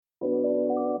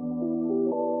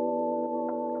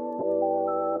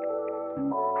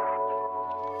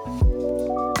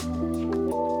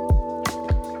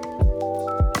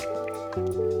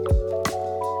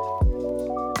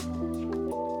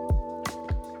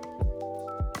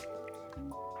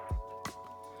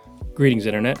Greetings,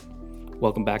 Internet.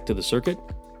 Welcome back to The Circuit,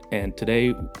 and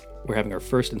today we're having our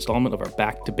first installment of our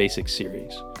Back to Basics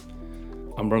series.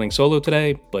 I'm running solo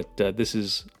today, but this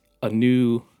is a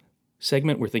new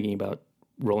segment we're thinking about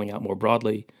rolling out more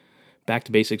broadly. Back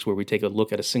to Basics, where we take a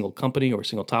look at a single company or a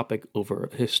single topic over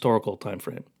a historical time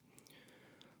frame.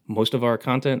 Most of our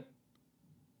content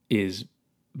is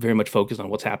very much focused on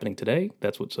what's happening today.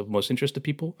 That's what's of most interest to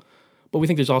people. But we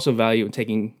think there's also value in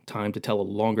taking time to tell a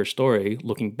longer story,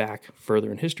 looking back further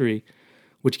in history,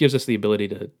 which gives us the ability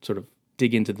to sort of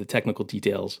dig into the technical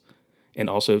details and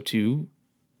also to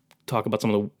talk about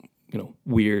some of the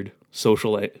weird,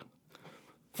 social,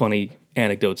 funny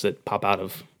anecdotes that pop out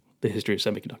of the history of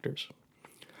semiconductors.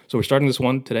 So we're starting this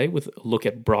one today with a look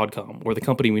at Broadcom, or the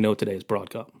company we know today as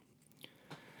Broadcom.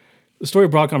 The story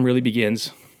of Broadcom really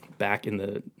begins back in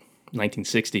the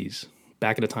 1960s,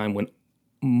 back at a time when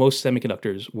most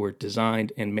semiconductors were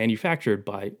designed and manufactured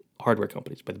by hardware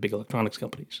companies, by the big electronics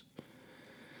companies.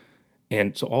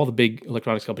 And so all the big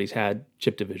electronics companies had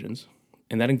chip divisions,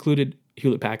 and that included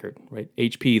Hewlett-Packard, right?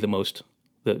 HP,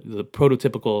 the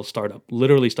prototypical startup,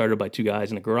 literally started by two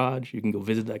guys in a garage. You can go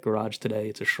visit that garage today.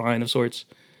 It's a shrine of sorts.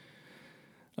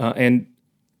 And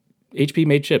HP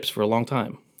made chips for a long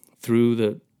time through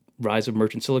the rise of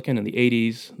merchant silicon in the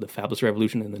 80s, the fabless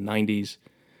revolution in the 90s.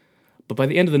 But by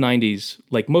the end of the 90s,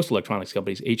 like most electronics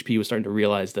companies, HP was starting to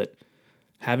realize that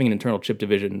having an internal chip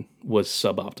division was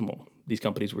suboptimal. These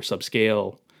companies were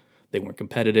subscale, they weren't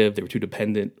competitive, they were too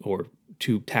dependent or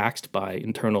too taxed by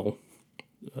internal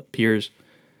peers.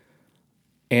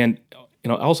 And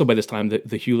also by this time,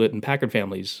 the Hewlett and Packard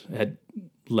families had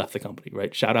left the company,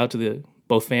 right? Shout out to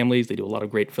both families. They do a lot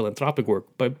of great philanthropic work.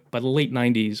 But by the late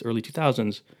 90s, early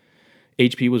 2000s,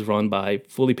 HP was run by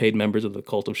fully paid members of the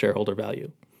cult of shareholder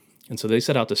value. And so they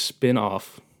set out to spin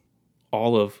off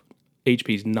all of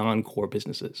HP's non-core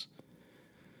businesses,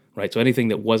 right? So anything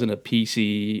that wasn't a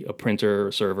PC, a printer,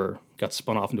 a server got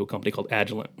spun off into a company called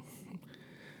Agilent.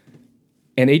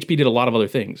 And HP did a lot of other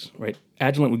things, right?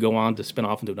 Agilent would go on to spin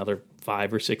off into another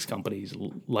 5 or 6 companies,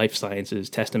 life sciences,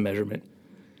 test and measurement.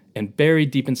 And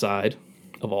buried deep inside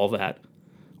of all that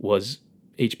was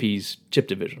HP's chip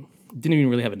division. It didn't even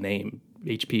really have a name,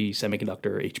 HP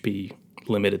Semiconductor, HP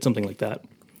Limited, something like that.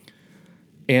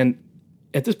 And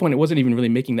at this point, it wasn't even really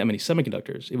making that many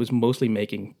semiconductors. It was mostly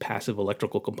making passive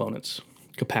electrical components,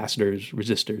 capacitors,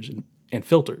 resistors, and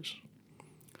filters.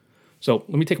 So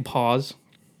let me take a pause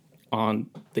on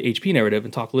the HP narrative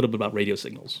and talk a little bit about radio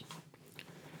signals,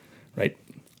 right?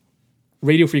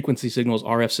 Radio frequency signals,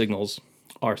 RF signals,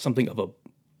 are something of a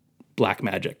black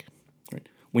magic, right?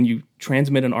 When you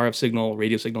transmit an RF signal,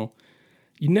 radio signal,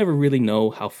 you never really know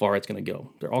how far it's going to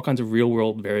go. There are all kinds of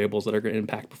real-world variables that are going to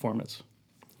impact performance.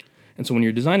 And so when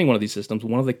you're designing one of these systems,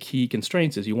 one of the key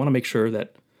constraints is you want to make sure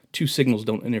that two signals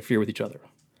don't interfere with each other,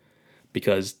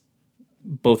 because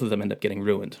both of them end up getting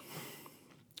ruined.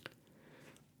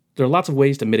 There are lots of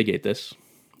ways to mitigate this.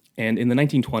 And in the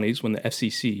 1920s, when the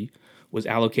FCC was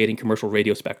allocating commercial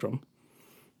radio spectrum,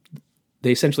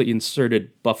 they essentially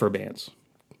inserted buffer bands,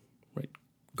 right,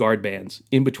 guard bands,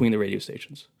 in between the radio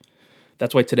stations.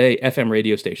 That's why today FM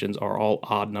radio stations are all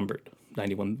odd numbered,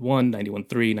 91.1,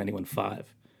 91.3, 91.5.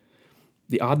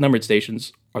 The odd-numbered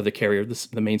stations are the carrier,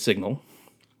 the main signal,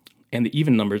 and the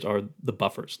even numbers are the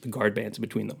buffers, the guard bands in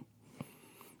between them.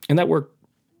 And that worked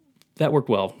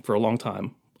well for a long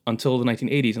time until the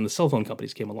 1980s and the cell phone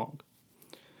companies came along.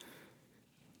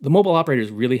 The mobile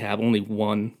operators really have only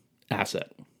one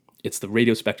asset. It's the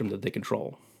radio spectrum that they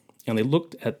control. And they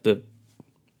looked at the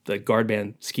guard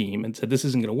band scheme and said, this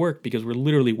isn't going to work because we're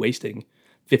literally wasting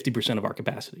 50% of our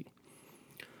capacity.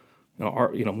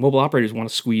 Mobile operators want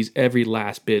to squeeze every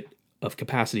last bit of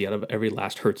capacity out of every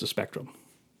last hertz of spectrum.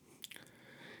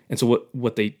 And so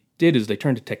what they did is they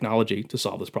turned to technology to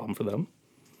solve this problem for them.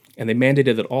 And they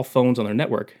mandated that all phones on their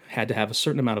network had to have a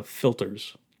certain amount of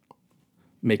filters,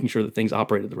 making sure that things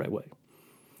operated the right way.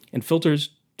 And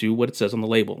filters do what it says on the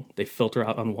label. They filter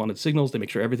out unwanted signals. They make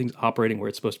sure everything's operating where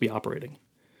it's supposed to be operating.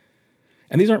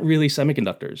 And these aren't really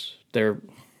semiconductors. They're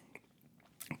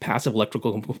passive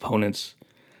electrical components.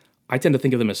 I tend to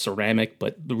think of them as ceramic,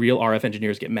 but the real RF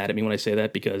engineers get mad at me when I say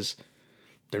that because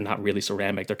they're not really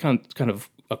ceramic. They're kind of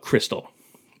a crystal.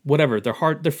 Whatever, they're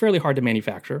fairly hard to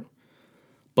manufacture.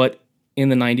 But in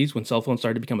the 90s, when cell phones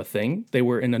started to become a thing, they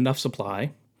were in enough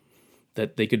supply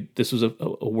that this was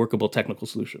a workable technical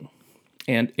solution.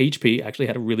 And HP actually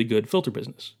had a really good filter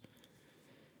business.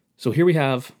 So here we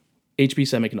have HP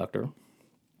Semiconductor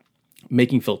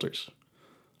making filters,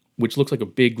 which looks like a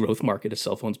big growth market as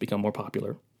cell phones become more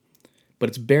popular. But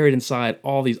it's buried inside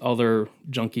all these other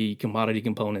junky commodity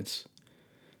components.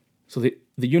 So the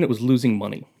unit was losing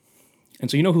money.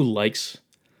 And so you know who likes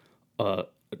a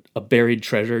buried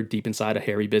treasure deep inside a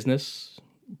hairy business?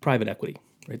 Private equity,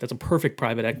 right? That's a perfect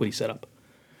private equity setup.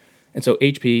 And so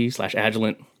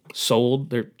HP/Agilent sold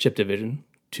their chip division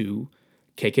to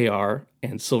KKR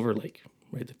and Silver Lake,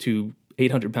 right? The two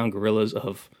 800-pound gorillas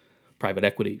of private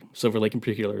equity. Silver Lake in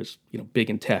particular is, big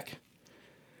in tech.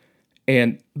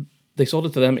 And they sold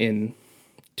it to them in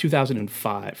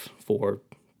 2005 for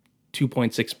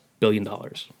 $2.6 billion.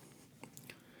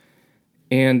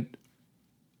 And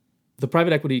the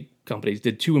private equity companies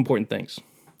did two important things.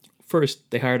 First,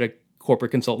 they hired a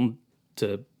corporate consultant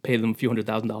to pay them a few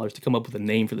 $100,000 to come up with a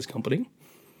name for this company.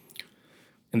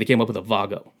 And they came up with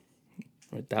Avago.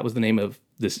 Right? That was the name of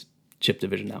this chip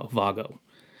division now, Avago.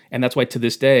 And that's why to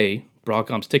this day,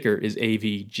 Broadcom's ticker is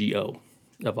AVGO,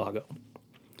 Avago.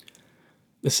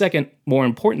 The second, more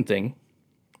important thing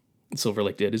Silver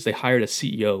Lake did is they hired a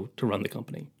CEO to run the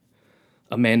company,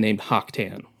 a man named Hock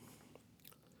Tan.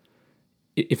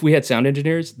 If we had sound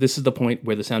engineers, this is the point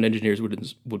where the sound engineers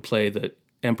would play the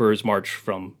Emperor's March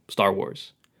from Star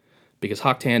Wars, because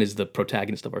Hock Tan is the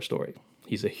protagonist of our story.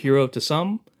 He's a hero to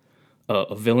some,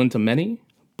 a villain to many,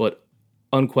 but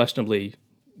unquestionably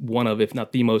one of, if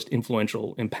not the most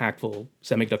influential, impactful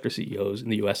semiconductor CEOs in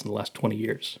the US in the last 20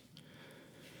 years.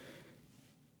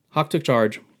 Hock took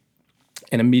charge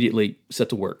and immediately set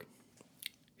to work.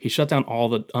 He shut down all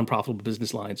the unprofitable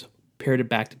business lines, pared it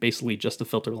back to basically just the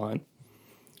filter line.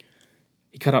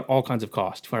 He cut out all kinds of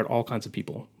costs, fired all kinds of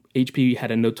people. HP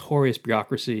had a notorious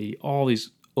bureaucracy, all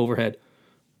these overhead,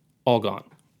 all gone.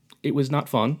 It was not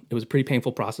fun. It was a pretty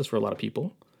painful process for a lot of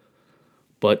people,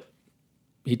 but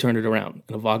he turned it around,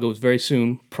 and Avago was very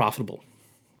soon profitable.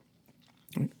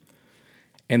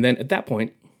 And then at that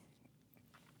point,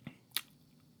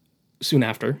 soon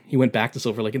after, he went back to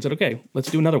Silver Lake and said, okay, let's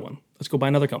do another one. Let's go buy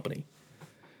another company.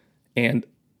 And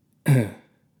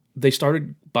they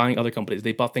started buying other companies.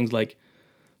 They bought things like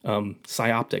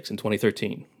Psyoptics in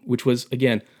 2013, which was,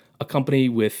 again, a company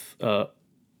with a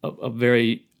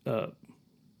very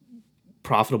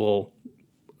profitable,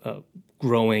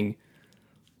 growing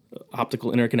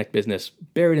optical interconnect business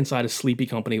buried inside a sleepy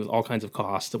company with all kinds of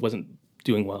costs that wasn't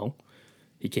doing well.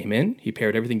 He came in, he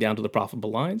pared everything down to the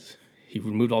profitable lines, he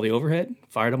removed all the overhead,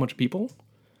 fired a bunch of people,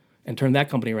 and turned that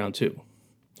company around too.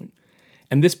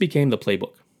 And this became the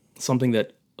playbook, something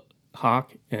that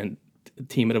Hock and the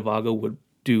team at Avago would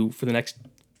do for the next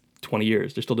 20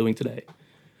 years. They're still doing today.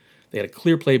 They had a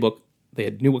clear playbook. They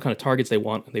knew what kind of targets they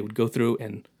want, and they would go through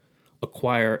and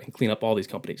acquire and clean up all these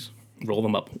companies, roll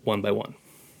them up one by one.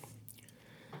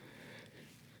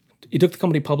 He took the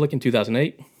company public in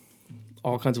 2008,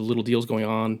 all kinds of little deals going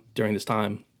on during this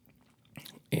time.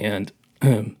 And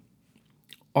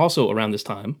also around this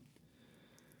time,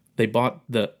 they bought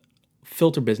the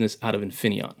filter business out of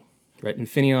Infineon. Right?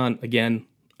 Infineon, again,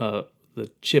 the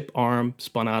chip arm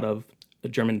spun out of the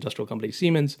German industrial company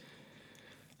Siemens,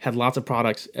 had lots of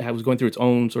products, it was going through its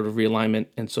own sort of realignment,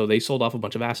 and so they sold off a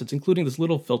bunch of assets, including this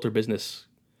little filter business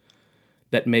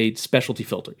that made specialty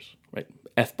filters, right?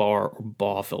 F-bar or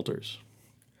BAW filters.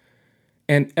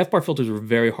 And F-bar filters were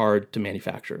very hard to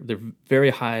manufacture. They're very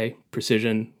high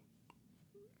precision,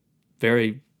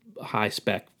 very high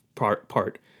spec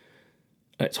part.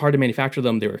 It's hard to manufacture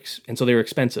them, and so they were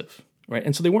expensive, right?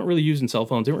 And so they weren't really used in cell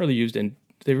phones. They were used in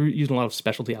a lot of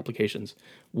specialty applications.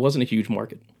 It wasn't a huge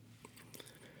market.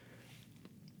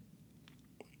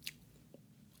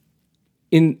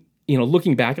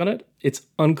 Looking back on it, it's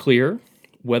unclear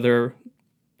whether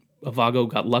Avago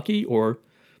got lucky or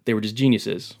they were just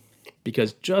geniuses,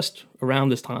 because just around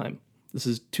this time, this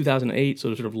is 2008,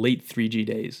 so sort of late 3G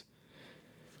days,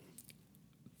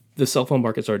 the cell phone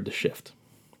market started to shift.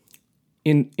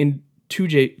 In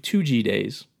 2G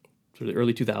days, sort of the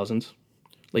early 2000s,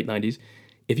 late 90s,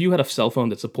 if you had a cell phone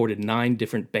that supported 9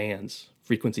 different bands,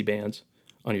 frequency bands,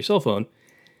 on your cell phone,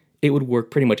 it would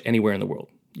work pretty much anywhere in the world.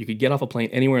 You could get off a plane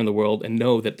anywhere in the world and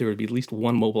know that there would be at least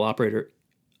one mobile operator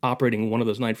operating one of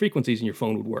those 9 frequencies and your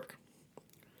phone would work.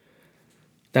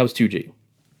 That was 2G.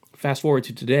 Fast forward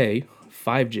to today,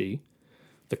 5G.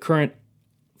 The current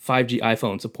 5G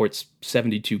iPhone supports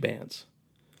 72 bands.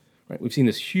 Right? We've seen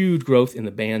this huge growth in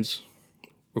the bands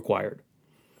required.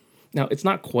 Now, it's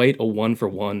not quite a one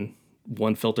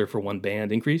filter for one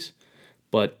band increase,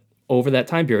 but over that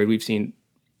time period, we've seen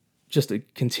just a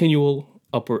continual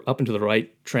up and to the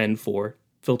right trend for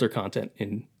filter content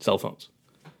in cell phones.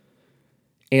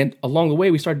 And along the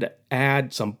way, we started to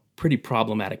add some pretty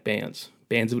problematic bands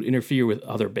that would interfere with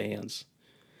other bands.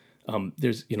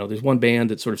 There's one band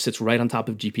that sort of sits right on top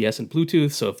of GPS and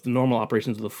Bluetooth, so if the normal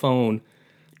operations of the phone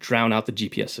drown out the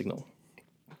GPS signal.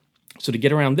 So to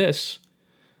get around this,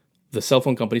 the cell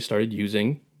phone companies started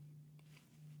using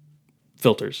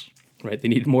filters, right? They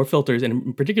needed more filters, and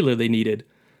in particular, they needed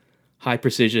high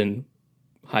precision,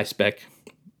 high spec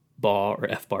BAW or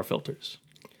FBAR filters.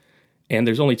 And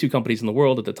there's only two companies in the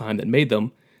world at the time that made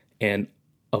them, and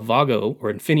Avago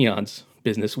or Infineon's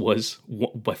business was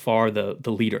by far the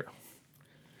leader.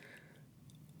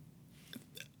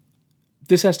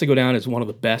 This has to go down as one of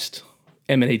the best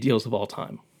M&A deals of all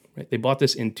time. Right? They bought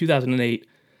this in 2008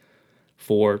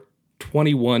 for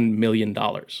 $21 million.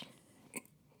 Right?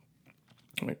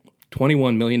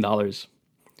 $21 million.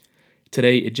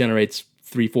 Today, it generates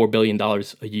 $3-4 billion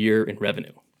a year in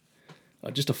revenue.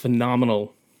 Just a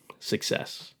phenomenal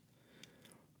success.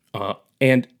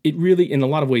 And it really, in a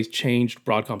lot of ways, changed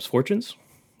Broadcom's fortunes,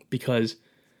 because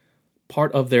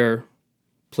part of their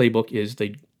playbook is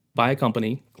they buy a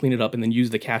company, clean it up, and then use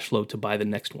the cash flow to buy the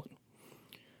next one.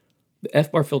 The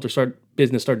FBAR filter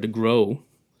business started to grow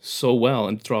so well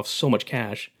and throw off so much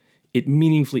cash, it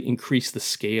meaningfully increased the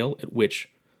scale at which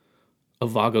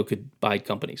Avago could buy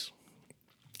companies.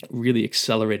 It really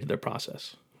accelerated their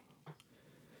process.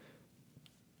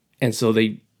 And so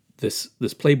this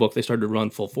playbook, they started to run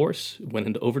full force, went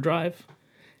into overdrive,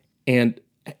 and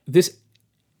this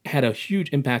had a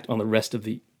huge impact on the rest of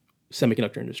the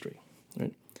semiconductor industry.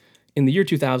 Right? In the year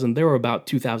 2000, there were about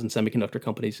 2,000 semiconductor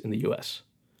companies in the US.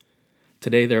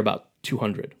 Today, there are about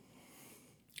 200.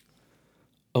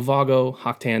 Avago,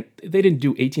 Hocktan, they didn't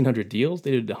do 1,800 deals.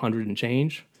 They did 100 and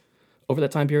change over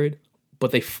that time period,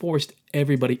 but they forced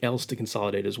everybody else to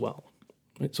consolidate as well.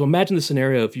 Right? So imagine the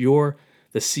scenario if you're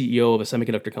the CEO of a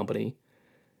semiconductor company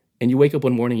and you wake up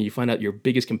one morning and you find out your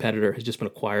biggest competitor has just been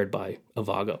acquired by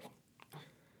Avago.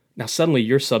 Now, suddenly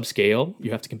you're subscale.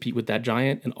 You have to compete with that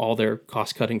giant and all their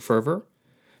cost-cutting fervor.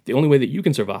 The only way that you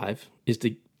can survive is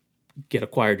to get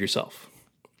acquired yourself.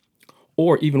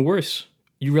 Or even worse,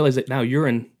 you realize that now you're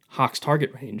in Hock's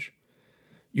target range.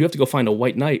 You have to go find a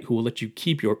white knight who will let you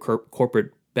keep your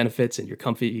corporate benefits and your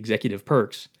comfy executive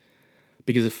perks.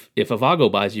 Because if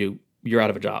Avago buys you, you're out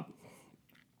of a job.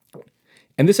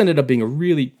 And this ended up being a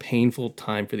really painful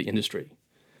time for the industry.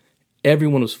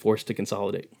 Everyone was forced to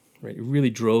consolidate. Right? It really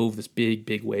drove this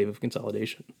big wave of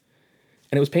consolidation.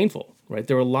 And it was painful, right?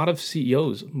 There were a lot of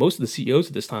CEOs, most of the CEOs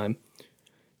at this time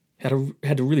had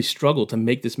to really struggle to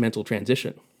make this mental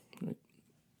transition. Right?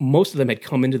 Most of them had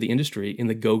come into the industry in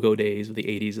the go-go days of the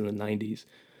 80s and the 90s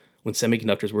when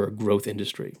semiconductors were a growth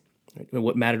industry. Right? And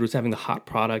what mattered was having the hot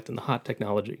product and the hot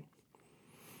technology.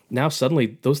 Now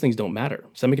suddenly those things don't matter.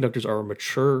 Semiconductors are a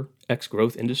mature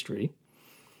ex-growth industry,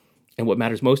 and what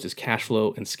matters most is cash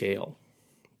flow and scale.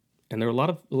 And there were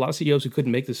a lot of CEOs who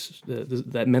couldn't make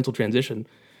that mental transition,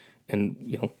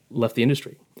 and left the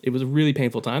industry. It was a really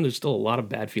painful time. There's still a lot of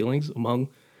bad feelings among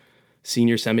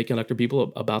senior semiconductor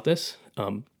people about this.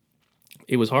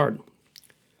 It was hard,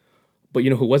 but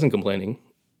who wasn't complaining?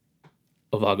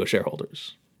 Avago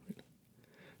shareholders,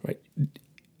 right?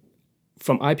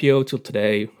 From IPO till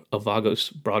today, Avago's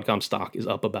Broadcom stock is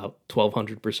up about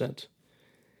 1,200%.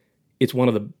 It's one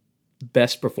of the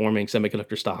best performing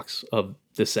semiconductor stocks of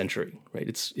this century, right?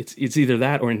 It's either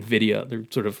that or Nvidia. They're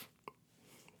sort of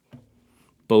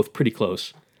both pretty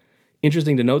close.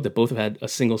 Interesting to note that both have had a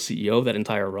single CEO that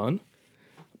entire run,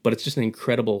 but it's just an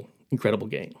incredible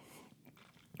gain.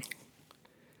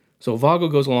 So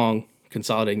Avago goes along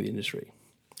consolidating the industry,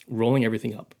 rolling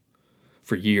everything up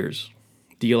for years,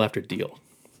 deal after deal.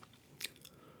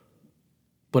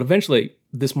 But eventually,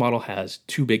 this model has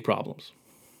two big problems.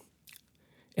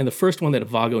 And the first one that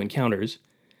Avago encounters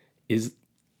is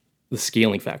the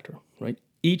scaling factor, right?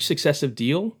 Each successive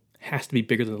deal has to be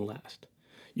bigger than the last.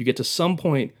 You get to some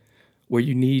point where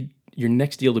you need your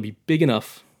next deal to be big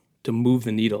enough to move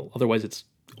the needle. Otherwise, it's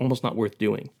almost not worth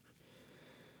doing,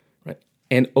 right?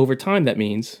 And over time, that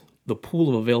means the pool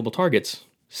of available targets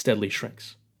steadily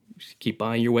shrinks. You just keep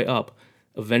buying your way up.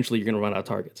 Eventually, you're going to run out of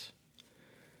targets.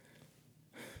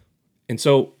 And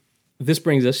so this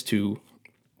brings us to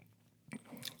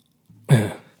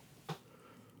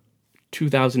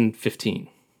 2015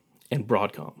 and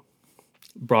Broadcom.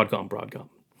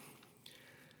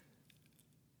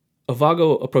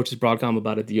 Avago approaches Broadcom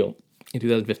about a deal in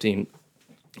 2015,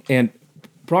 and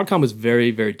Broadcom was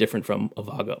very, very different from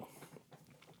Avago.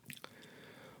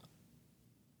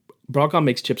 Broadcom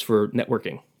makes chips for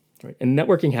networking, right? And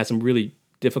networking has some really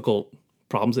difficult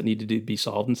problems that needed to be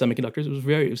solved in semiconductors.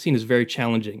 It was seen as very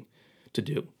challenging to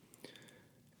do.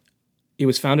 It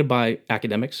was founded by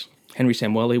academics. Henry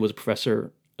Samueli was a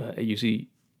professor at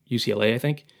UCLA, I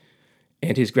think,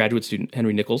 and his graduate student,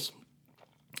 Henry Nichols.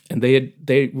 And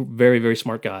they were very, very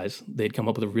smart guys. They'd come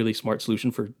up with a really smart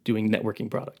solution for doing networking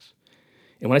products.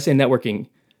 And when I say networking,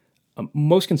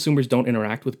 Most consumers don't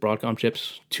interact with Broadcom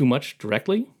chips too much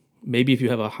directly. Maybe if you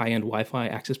have a high-end Wi-Fi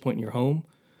access point in your home,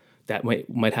 that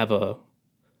might have a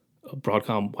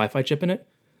Broadcom Wi-Fi chip in it.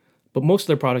 But most of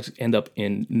their products end up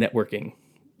in networking,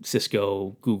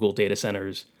 Cisco, Google data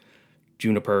centers,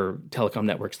 Juniper, telecom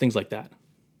networks, things like that.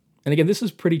 And again, this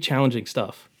is pretty challenging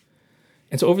stuff.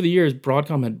 And so over the years,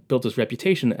 Broadcom had built this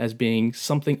reputation as being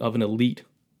something of an elite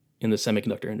in the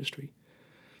semiconductor industry.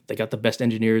 They got the best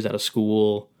engineers out of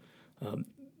school.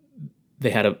 They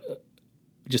had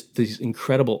just these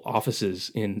incredible offices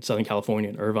in Southern California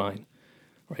and Irvine.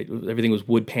 Right, everything was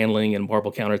wood paneling and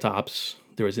marble countertops.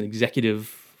 There was an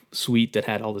executive suite that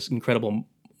had all this incredible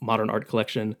modern art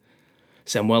collection.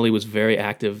 Samueli was very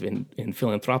active in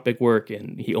philanthropic work,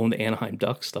 and he owned the Anaheim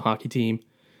Ducks, the hockey team.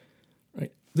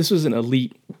 Right, this was an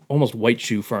elite, almost white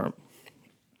shoe firm.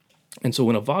 And so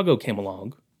when Avago came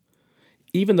along,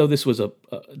 even though this was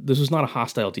not a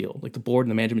hostile deal, like the board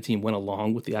and the management team went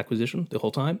along with the acquisition the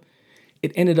whole time,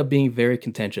 it ended up being very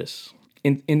contentious.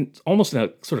 In almost in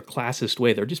a sort of classist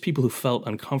way. There are just people who felt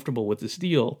uncomfortable with this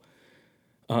deal,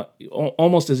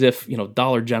 almost as if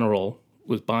Dollar General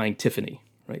was buying Tiffany.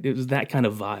 Right? It was that kind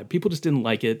of vibe. People just didn't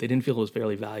like it. They didn't feel it was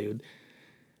fairly valued,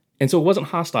 and so it wasn't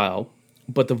hostile,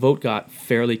 but the vote got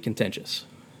fairly contentious.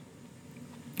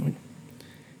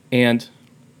 And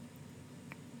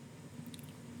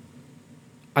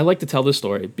I like to tell this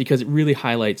story because it really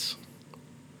highlights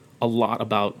a lot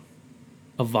about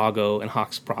Avago and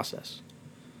Hock's process.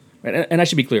 Right? And I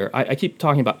should be clear, I keep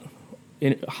talking about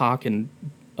Hock and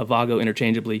Avago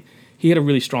interchangeably. He had a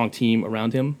really strong team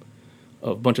around him,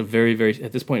 a bunch of very, very,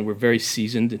 at this point, we're very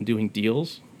seasoned in doing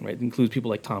deals. Right? It includes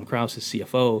people like Tom Krause, his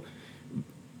CFO.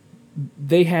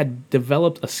 They had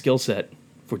developed a skill set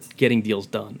for getting deals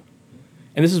done.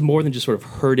 And this is more than just sort of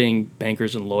herding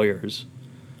bankers and lawyers.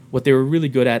 What they were really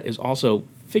good at is also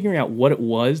figuring out what it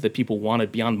was that people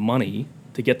wanted beyond money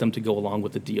to get them to go along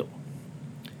with the deal.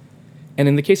 And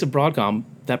in the case of Broadcom,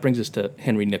 that brings us to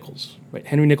Henry Nichols. Right?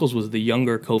 Henry Nichols was the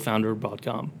younger co-founder of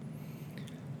Broadcom.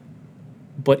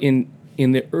 But in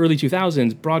the early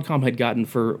 2000s, Broadcom had gotten,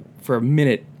 for a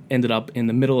minute, ended up in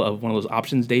the middle of one of those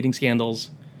options dating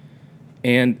scandals.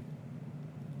 And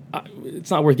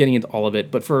it's not worth getting into all of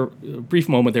it, but for a brief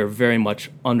moment, they were very much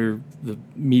under the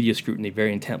media scrutiny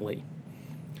very intently.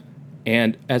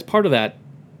 And as part of that,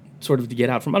 sort of to get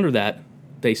out from under that,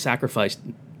 they sacrificed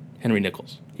Henry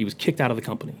Nichols. He was kicked out of the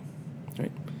company,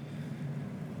 right?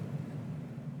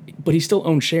 But he still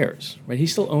owned shares, right? He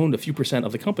still owned a few percent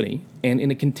of the company. And in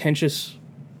a contentious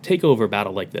takeover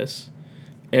battle like this,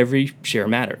 every share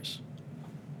matters.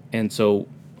 And so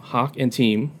Hock and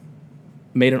team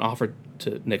made an offer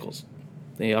to Nichols.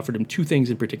 They offered him two things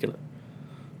in particular.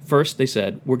 First, they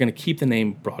said, we're going to keep the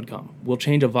name Broadcom. We'll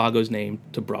change Avago's name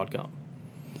to Broadcom.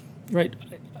 Right?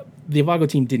 The Avago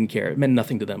team didn't care. It meant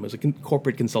nothing to them. It was a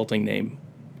corporate consulting name.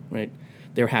 Right?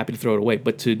 They were happy to throw it away.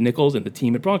 But to Nichols and the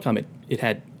team at Broadcom, it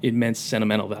had immense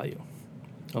sentimental value.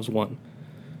 That was one.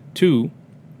 Two,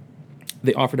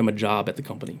 they offered him a job at the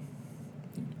company.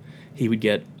 He would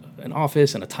get an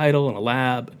office and a title and a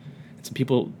lab and some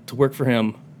people to work for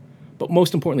him. But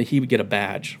most importantly, he would get a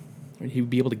badge. He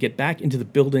would be able to get back into the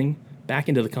building, back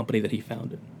into the company that he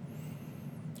founded.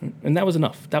 And that was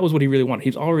enough. That was what he really wanted. He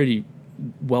was already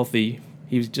wealthy.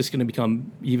 He was just going to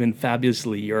become even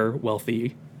fabulously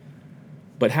wealthy.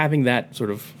 But having that sort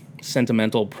of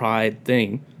sentimental pride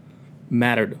thing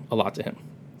mattered a lot to him.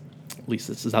 At least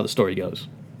this is how the story goes.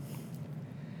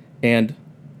 And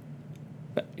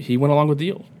he went along with the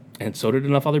deal. And so did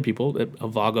enough other people that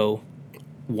Avago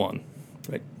won.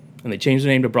 Right? And they changed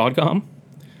their name to Broadcom.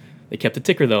 They kept the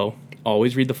ticker, though.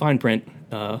 Always read the fine print.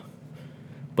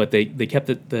 But they kept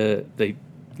it,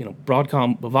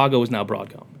 Broadcom, Avago is now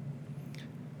Broadcom.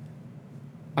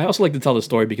 I also like to tell the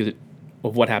story because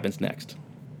of what happens next.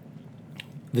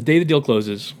 The day the deal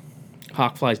closes,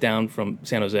 Hock flies down from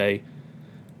San Jose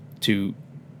to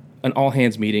an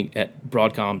all-hands meeting at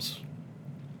Broadcom's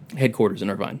headquarters in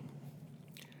Irvine.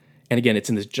 And again, it's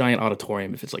in this giant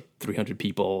auditorium, if it's like 300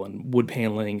 people, and wood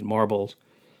paneling, and marbles,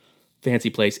 fancy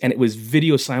place. And it was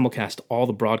video simulcast to all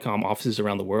the Broadcom offices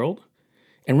around the world.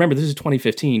 And remember, this is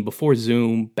 2015, before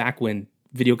Zoom, back when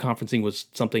video conferencing was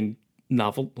something a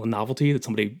novelty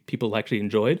that people actually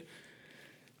enjoyed.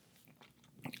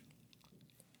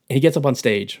 And he gets up on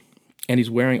stage, and he's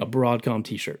wearing a Broadcom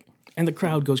t-shirt. And the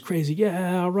crowd goes crazy.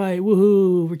 Yeah, all right,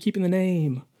 woohoo, we're keeping the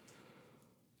name.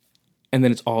 And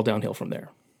then it's all downhill from there.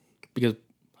 Because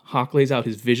Hock lays out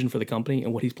his vision for the company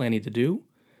and what he's planning to do,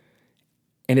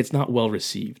 and it's not well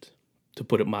received, to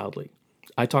put it mildly.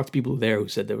 I talked to people there who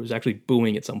said there was actually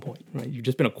booing at some point. Right? You've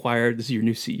just been acquired. This is your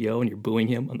new CEO, and you're booing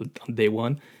him on day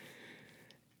one.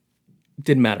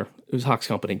 Didn't matter. It was Hock's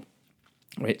company,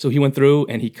 right? So he went through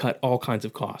and he cut all kinds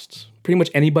of costs. Pretty much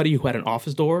anybody who had an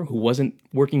office door who wasn't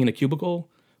working in a cubicle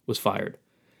was fired.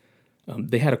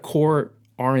 They had a core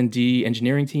R&D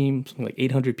engineering team, something like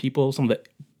 800 people, some of the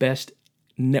best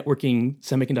networking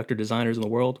semiconductor designers in the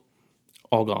world,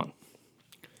 all gone,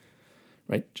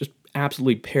 right? Just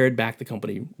absolutely pared back the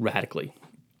company radically.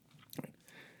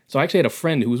 So I actually had a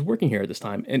friend who was working here at this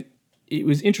time, and it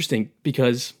was interesting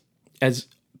because as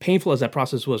painful as that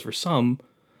process was for some,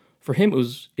 for him it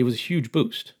was a huge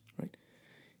boost, right?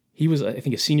 He was, I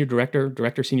think, a senior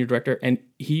director, and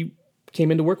he came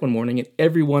into work one morning and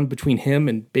everyone between him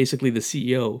and basically the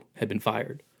CEO had been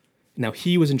fired. Now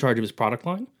he was in charge of his product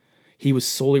line. He was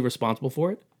solely responsible for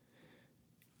it.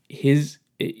 His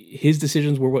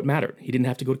decisions were what mattered. He didn't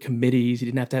have to go to committees. He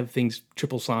didn't have to have things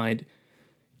triple signed.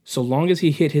 So long as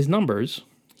he hit his numbers,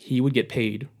 he would get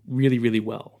paid really, really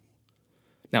well.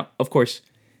 Now, of course,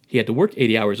 he had to work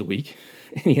 80 hours a week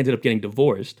and he ended up getting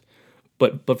divorced.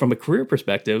 But from a career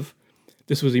perspective,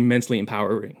 this was immensely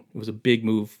empowering. It was a big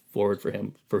move forward for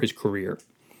him, for his career,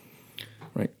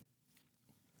 right?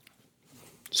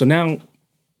 So now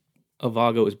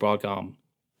Avago is Broadcom,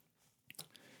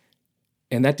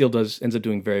 and that deal ends up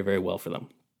doing very, very well for them.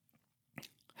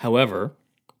 However,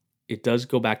 it does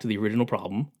go back to the original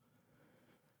problem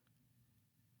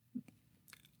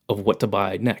of what to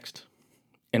buy next.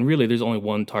 And really, there's only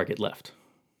one target left,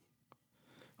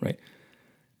 right?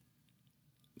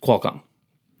 Qualcomm.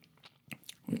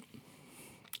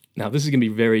 Now, this is going to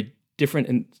be very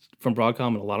different from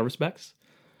Broadcom in a lot of respects,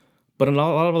 but in a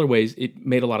lot of other ways, it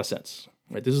made a lot of sense.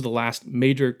 Right? This is the last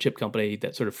major chip company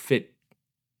that sort of fit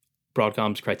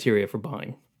Broadcom's criteria for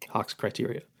buying, Hock's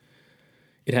criteria.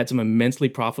 It had some immensely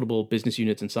profitable business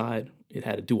units inside. It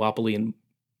had a duopoly in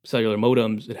cellular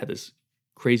modems. It had this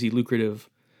crazy lucrative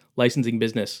licensing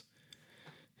business,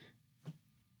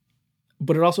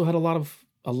 but it also had a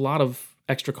lot of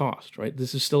extra cost, right?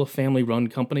 This is still a family-run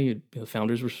company. The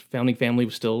founding family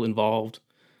was still involved.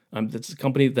 That's a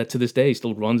company that to this day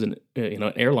still runs an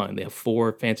airline. They have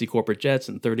 4 fancy corporate jets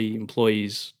and 30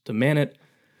 employees to man it.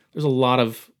 There's a lot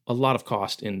of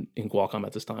cost in Qualcomm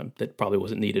at this time that probably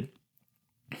wasn't needed.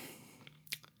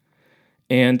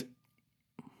 And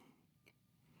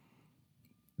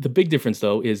the big difference,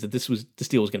 though, is that this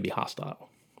deal was going to be hostile.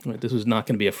 Right? This was not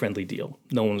going to be a friendly deal.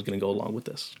 No one was going to go along with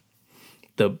this.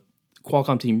 The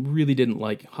Qualcomm team really didn't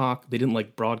like Hock. They didn't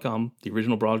like Broadcom, the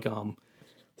original Broadcom.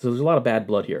 So there's a lot of bad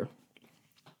blood here.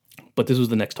 But this was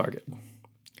the next target.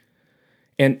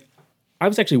 And I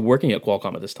was actually working at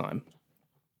Qualcomm at this time.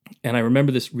 And I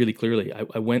remember this really clearly.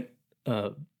 I went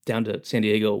down to San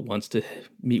Diego once to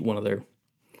meet one of their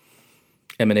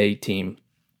M&A team.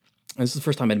 And this is the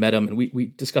first time I'd met him, and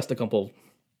we discussed a couple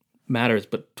matters.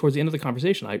 But towards the end of the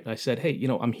conversation, I said, hey,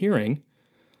 I'm hearing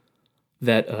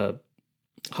that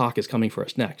Hock is coming for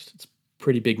us next. It's a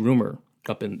pretty big rumor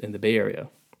up in the Bay Area.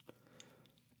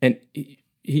 And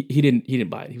he didn't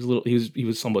buy it. He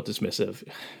was somewhat dismissive,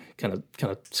 kind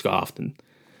of scoffed and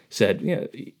said, yeah,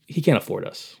 he can't afford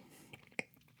us.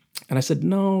 And I said,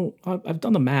 no, I've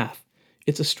done the math.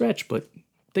 It's a stretch, but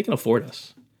they can afford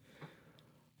us.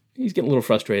 He's getting a little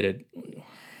frustrated,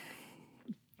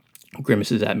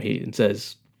 grimaces at me and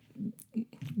says,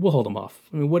 we'll hold him off.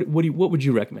 I mean, what would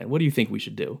you recommend? What do you think we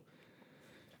should do?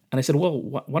 And I said, well,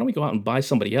 why don't we go out and buy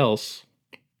somebody else,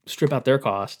 strip out their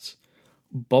costs,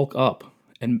 bulk up,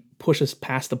 and push us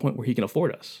past the point where he can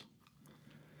afford us?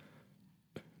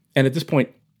 And at this point,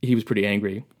 he was pretty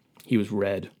angry. He was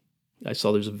red. I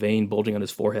saw there's a vein bulging on his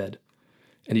forehead.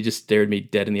 And he just stared me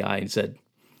dead in the eye and said,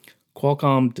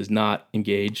 Qualcomm does not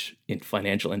engage in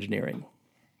financial engineering.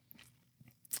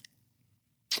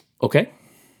 Okay,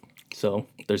 so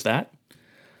there's that.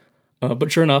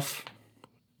 But sure enough,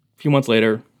 a few months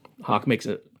later, Hock makes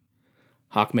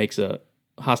a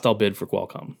hostile bid for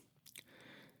Qualcomm.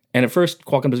 And at first,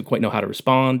 Qualcomm doesn't quite know how to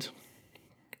respond.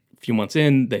 A few months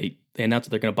in, they announce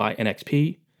that they're going to buy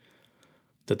NXP,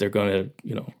 that they're going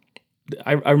to,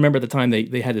 I remember at the time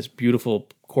they had this beautiful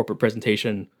corporate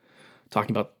presentation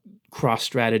talking about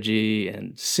cross-strategy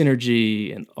and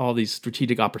synergy and all these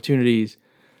strategic opportunities.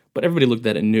 But everybody looked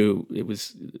at it and knew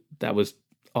that was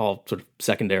all sort of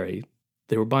secondary.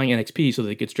 They were buying NXP so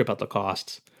they could strip out the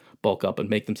costs, bulk up, and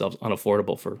make themselves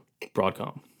unaffordable for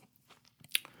Broadcom.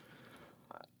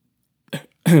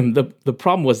 The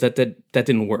problem was that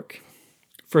didn't work.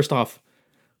 First off,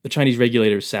 the Chinese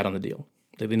regulators sat on the deal.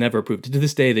 They never approved it. To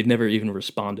this day, they've never even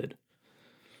responded.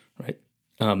 Right?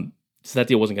 So that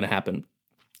deal wasn't going to happen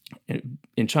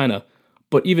in China.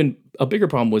 But even a bigger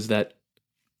problem was that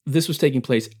this was taking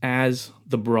place as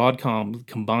the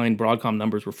combined Broadcom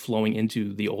numbers were flowing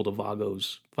into the old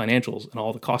Avago's financials, and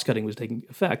all the cost cutting was taking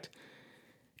effect.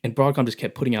 And Broadcom just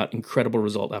kept putting out incredible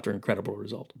result after incredible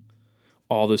result.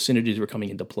 All those synergies were coming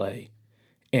into play.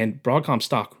 And Broadcom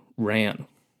stock ran.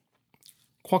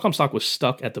 Qualcomm stock was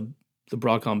stuck at the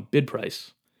Broadcom bid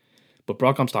price, but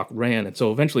Broadcom stock ran. And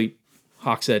so eventually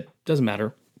Hock said, doesn't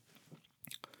matter.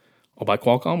 I'll buy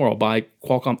Qualcomm, or I'll buy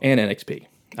Qualcomm and NXP.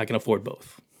 I can afford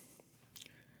both.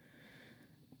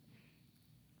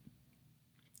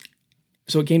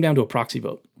 So it came down to a proxy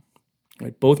vote.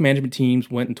 Right? Both management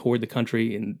teams went and toured the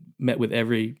country and met with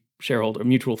every shareholder,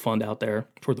 mutual fund out there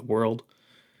for the world,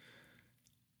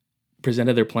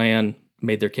 presented their plan,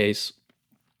 made their case.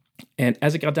 And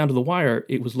as it got down to the wire,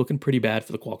 it was looking pretty bad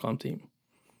for the Qualcomm team.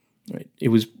 Right? It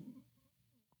was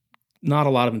not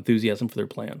a lot of enthusiasm for their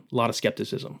plan, a lot of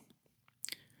skepticism.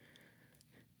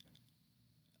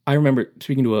 I remember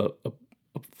speaking to a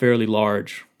fairly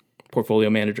large portfolio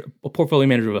manager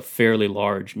of a fairly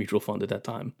large mutual fund at that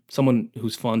time, someone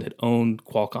whose fund had owned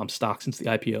Qualcomm stock since the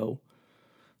IPO,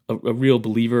 a real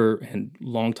believer and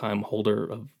longtime holder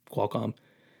of Qualcomm,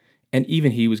 and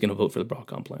even he was going to vote for the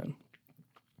Broadcom plan.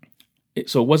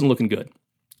 So it wasn't looking good.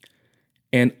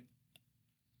 And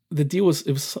it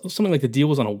was something like the deal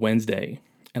was on a Wednesday.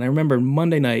 And I remember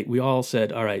Monday night, we all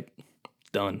said, all right,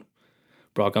 done.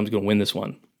 Broadcom's going to win this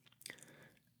one.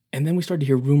 And then we started to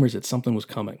hear rumors that something was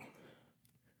coming.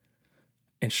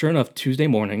 And sure enough, Tuesday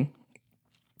morning,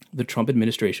 the Trump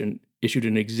administration issued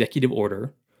an executive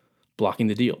order blocking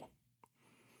the deal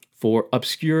for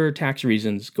obscure tax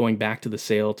reasons going back to the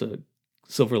sale to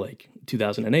Silver Lake in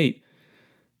 2008.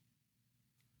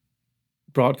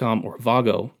 Broadcom, or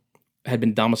Avago, had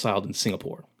been domiciled in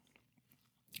Singapore.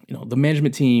 The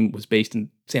management team was based in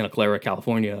Santa Clara,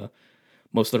 California.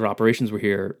 Most of their operations were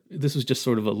here. This was just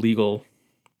sort of a legal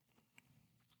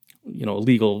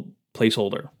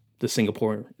placeholder, the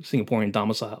Singaporean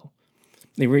domicile.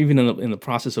 They were even in the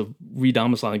process of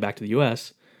re-domiciling back to the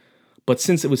U.S., but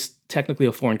since it was technically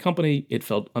a foreign company, it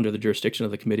fell under the jurisdiction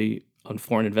of the Committee on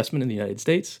Foreign Investment in the United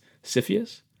States,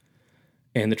 CFIUS,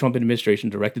 and the Trump administration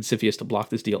directed CFIUS to block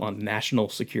this deal on national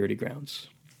security grounds.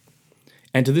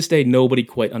 And to this day, nobody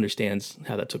quite understands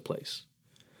how that took place.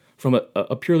 From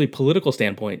a purely political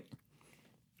standpoint,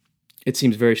 it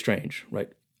seems very strange, right?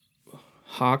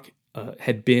 Hock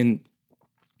had been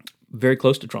very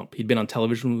close to Trump. He'd been on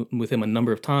television with him a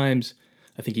number of times.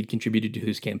 I think he'd contributed to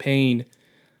his campaign.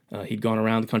 He'd gone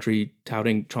around the country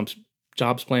touting Trump's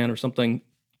jobs plan or something.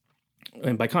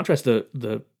 And by contrast,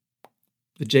 the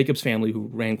Jacobs family, who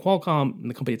ran Qualcomm and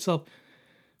the company itself,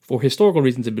 for historical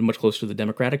reasons, had been much closer to the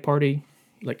Democratic Party.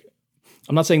 Like,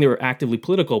 I'm not saying they were actively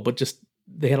political, but just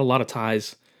they had a lot of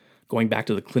ties going back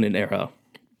to the Clinton era.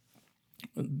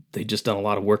 They'd just done a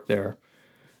lot of work there.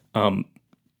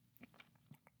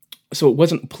 So it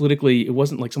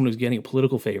wasn't like someone was getting a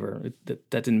political favor. That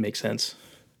didn't make sense.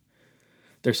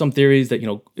 There's some theories that,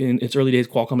 in its early days,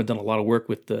 Qualcomm had done a lot of work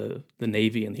with the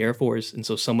Navy and the Air Force, and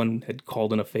so someone had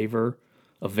called in a favor,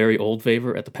 a very old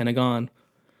favor at the Pentagon.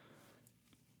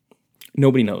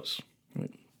 Nobody knows.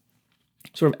 Right?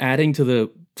 Sort of adding to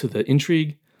the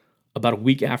intrigue, about a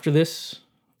week after this,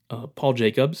 Paul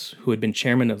Jacobs, who had been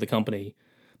chairman of the company,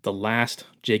 the last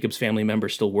Jacobs family member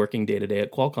still working day-to-day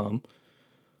at Qualcomm,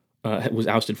 was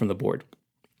ousted from the board.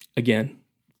 Again,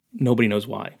 nobody knows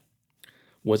why.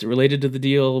 Was it related to the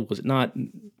deal? Was it not?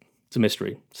 It's a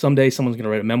mystery. Someday someone's going to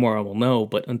write a memoir and we'll know,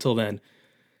 but until then,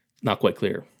 not quite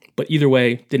clear. But either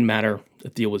way, didn't matter. The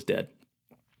deal was dead.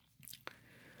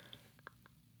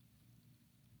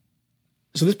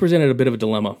 So this presented a bit of a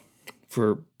dilemma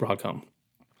for Broadcom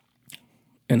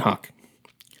and Hock.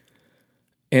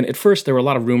 And at first, there were a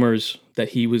lot of rumors that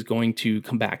he was going to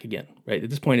come back again, right?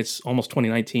 At this point, it's almost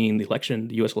 2019.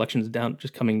 The U.S. election is down,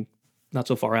 just coming not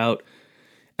so far out.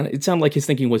 And it sounded like his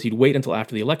thinking was he'd wait until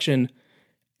after the election,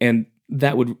 and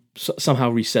that would somehow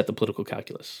reset the political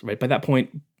calculus, right? By that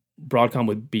point, Broadcom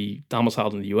would be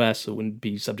domiciled in the U.S., so it wouldn't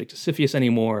be subject to CFIUS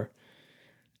anymore.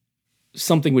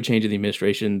 Something would change in the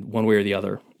administration, one way or the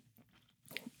other.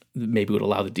 Maybe would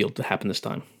allow the deal to happen this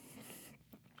time.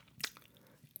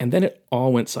 And then it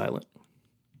all went silent.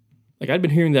 Like, I'd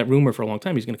been hearing that rumor for a long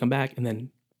time. He's going to come back, and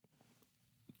then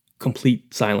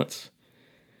complete silence.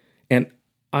 And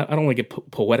I don't want to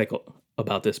get poetic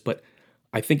about this, but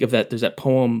I think of that. There's that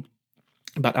poem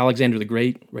about Alexander the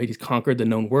Great, right? He's conquered the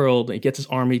known world, and he gets his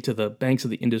army to the banks of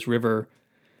the Indus River,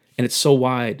 and it's so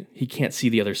wide he can't see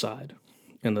the other side.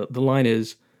 And the line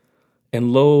is,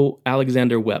 "And lo,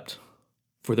 Alexander wept,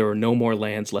 for there were no more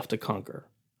lands left to conquer."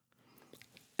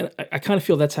 And I kind of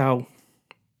feel that's how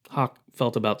Hock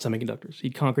felt about semiconductors.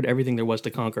 He'd conquered everything there was to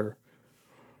conquer.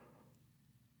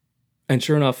 And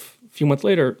sure enough, a few months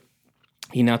later,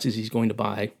 he announces he's going to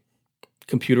buy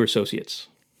Computer Associates.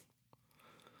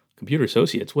 Computer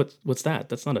Associates? What's that?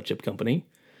 That's not a chip company.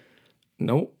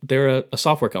 No, they're a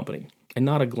software company, and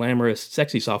not a glamorous,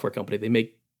 sexy software company. They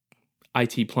make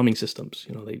IT plumbing systems.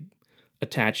 They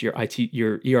attach your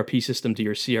ERP system to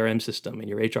your CRM system and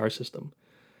your HR system.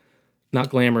 Not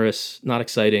glamorous, not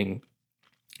exciting,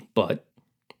 but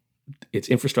it's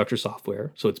infrastructure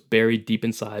software, so it's buried deep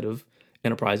inside of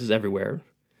enterprises everywhere.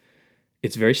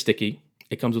 It's very sticky.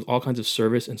 It comes with all kinds of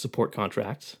service and support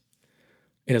contracts.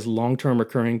 It has long-term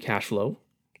recurring cash flow.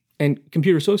 And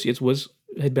Computer Associates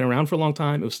had been around for a long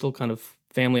time. It was still kind of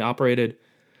family operated.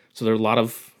 So there are a lot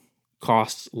of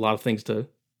costs, a lot of things to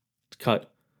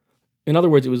cut. In other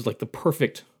words, it was like the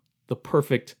perfect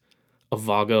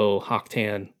Avago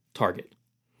Hock-Tan target.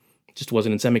 It just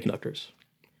wasn't in semiconductors.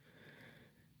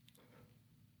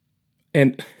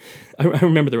 And I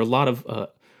remember there were a lot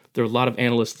of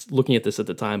analysts looking at this at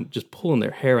the time, just pulling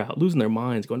their hair out, losing their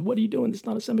minds, going, "What are you doing? This is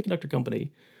not a semiconductor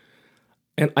company."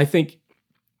 And I think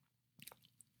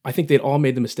they'd all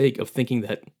made the mistake of thinking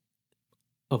that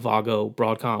Avago,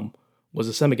 Broadcom, was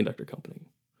a semiconductor company.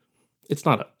 It's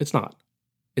not.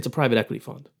 It's a private equity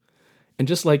fund. And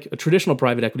just like a traditional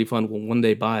private equity fund will one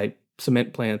day buy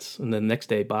cement plants and then the next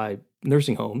day buy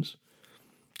nursing homes,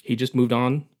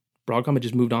 Broadcom had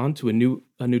just moved on to a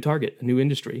new target, a new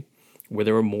industry where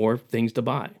there were more things to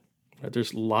buy. Right?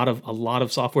 There's a lot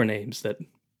of software names that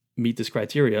meet this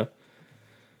criteria.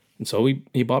 And so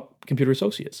he bought Computer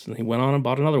Associates, and he went on and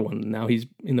bought another one. And now he's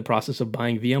in the process of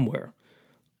buying VMware.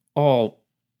 All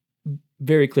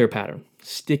very clear pattern.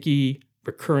 Sticky,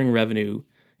 recurring revenue,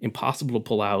 impossible to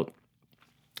pull out,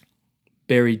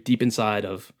 buried deep inside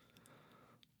of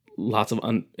lots of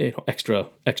extra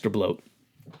bloat.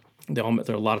 There are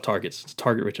a lot of targets. It's a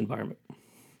target-rich environment.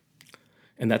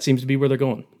 And that seems to be where they're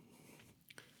going.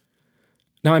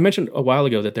 Now, I mentioned a while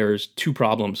ago that there's two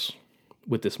problems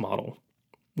with this model.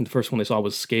 And the first one they saw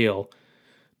was scale.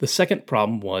 The second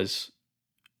problem was,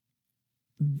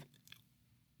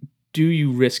 do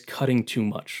you risk cutting too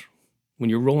much? When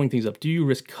you're rolling things up, do you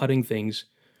risk cutting things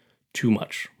too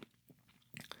much?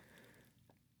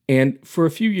 And for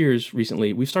a few years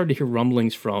recently, we've started to hear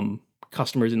rumblings from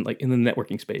customers in the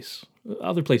networking space,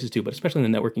 other places too, but especially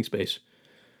in the networking space,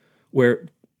 where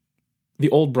the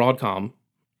old Broadcom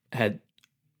had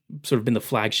sort of been the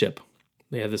flagship.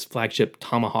 They had this flagship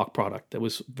Tomahawk product that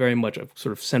was very much a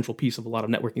sort of central piece of a lot of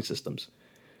networking systems.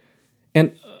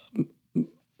 And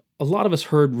a lot of us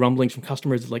heard rumblings from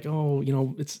customers like, "Oh,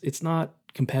 it's not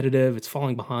competitive. It's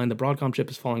falling behind. The Broadcom chip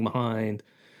is falling behind.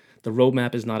 The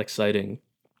roadmap is not exciting."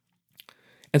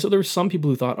 And so there were some people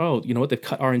who thought, "Oh, you know what? They've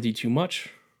cut R&D too much.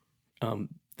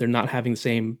 They're not having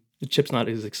the chip's not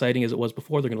as exciting as it was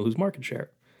before. They're going to lose market share."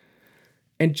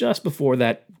 And just before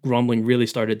that grumbling really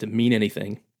started to mean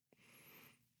anything,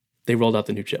 they rolled out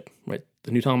the new chip, right?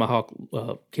 The new Tomahawk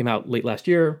came out late last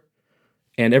year,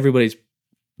 and everybody's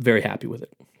very happy with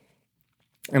it.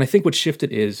 And I think what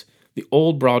shifted is the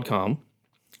old Broadcom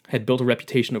had built a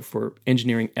reputation for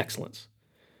engineering excellence.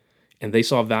 And they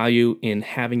saw value in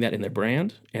having that in their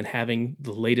brand and having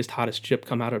the latest, hottest chip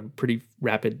come out at a pretty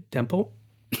rapid tempo.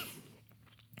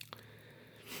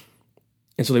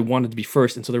 And so they wanted to be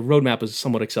first, and so their roadmap was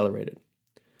somewhat accelerated.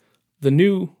 The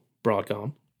new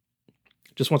Broadcom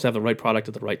just wants to have the right product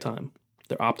at the right time.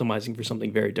 They're optimizing for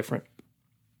something very different.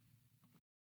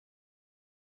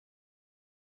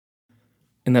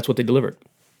 And that's what they delivered.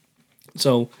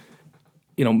 So,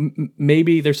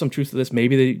 maybe there's some truth to this.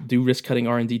 Maybe they do risk cutting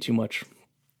R&D too much.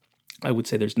 I would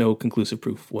say there's no conclusive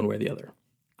proof one way or the other.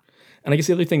 And I guess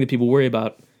the other thing that people worry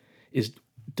about is,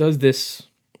 does this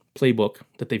playbook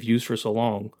that they've used for so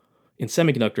long in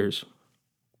semiconductors,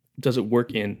 does it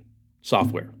work in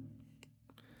software?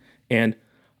 And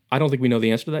I don't think we know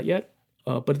the answer to that yet.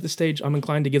 But at this stage, I'm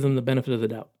inclined to give them the benefit of the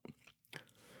doubt.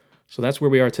 So that's where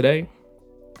we are today.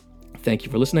 Thank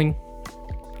you for listening.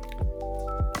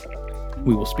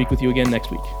 We will speak with you again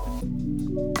next week.